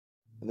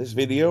In this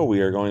video,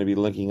 we are going to be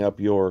linking up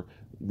your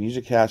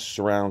MusicCast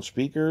surround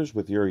speakers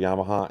with your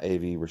Yamaha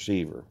AV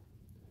receiver.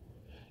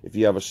 If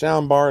you have a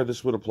soundbar,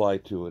 this would apply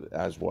to it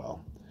as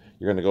well.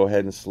 You're going to go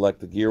ahead and select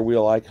the gear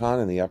wheel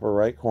icon in the upper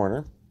right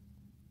corner.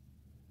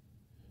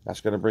 That's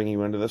going to bring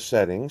you into the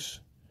settings.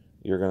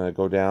 You're going to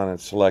go down and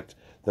select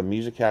the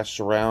MusicCast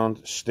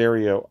surround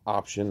stereo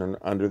option and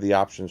under the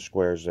option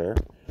squares there.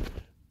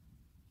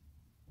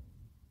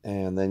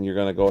 And then you're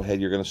going to go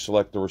ahead, you're going to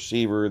select the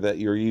receiver that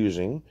you're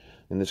using.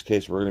 In this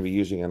case, we're going to be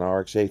using an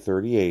RXA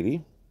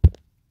 3080.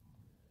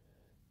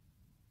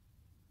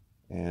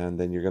 And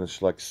then you're going to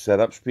select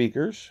Setup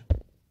Speakers.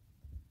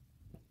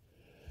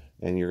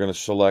 And you're going to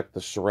select the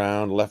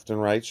surround left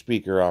and right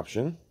speaker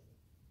option.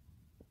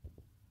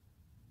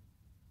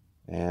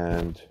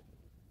 And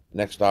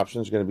next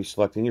option is going to be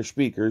selecting your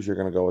speakers. You're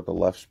going to go with the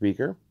left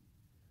speaker.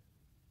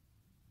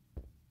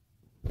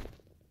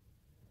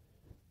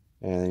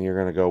 And then you're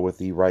going to go with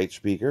the right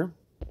speaker.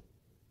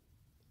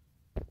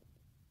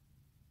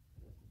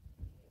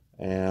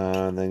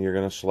 And then you're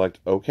going to select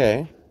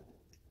OK.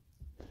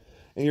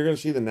 And you're going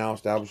to see the now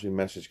establishing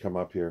message come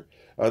up here.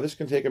 This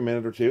can take a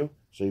minute or two,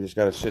 so you just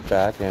got to sit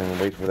back and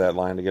wait for that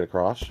line to get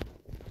across.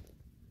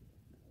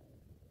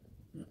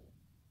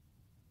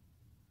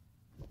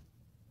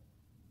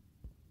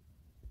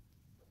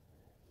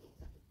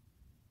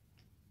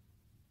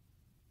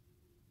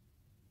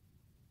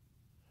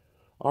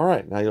 All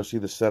right, now you'll see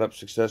the setup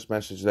success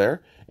message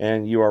there,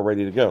 and you are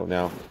ready to go.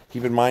 Now,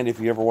 keep in mind, if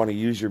you ever want to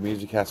use your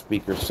MusicCast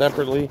speakers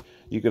separately,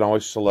 you can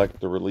always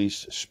select the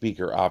release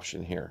speaker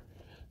option here.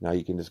 Now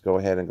you can just go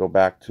ahead and go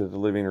back to the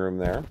living room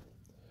there,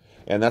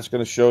 and that's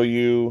going to show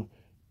you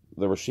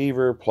the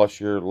receiver plus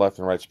your left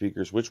and right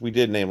speakers, which we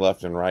did name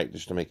left and right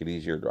just to make it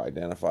easier to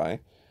identify.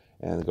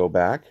 And go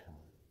back,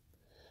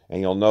 and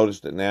you'll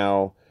notice that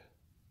now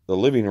the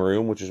living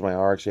room, which is my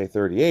RXA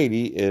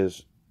 3080,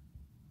 is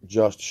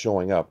just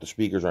showing up. The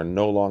speakers are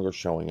no longer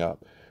showing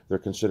up. They're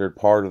considered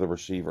part of the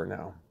receiver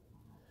now.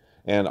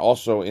 And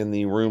also in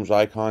the room's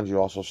icons, you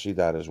also see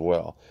that as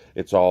well.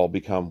 It's all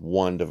become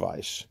one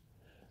device.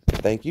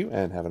 Thank you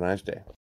and have a nice day.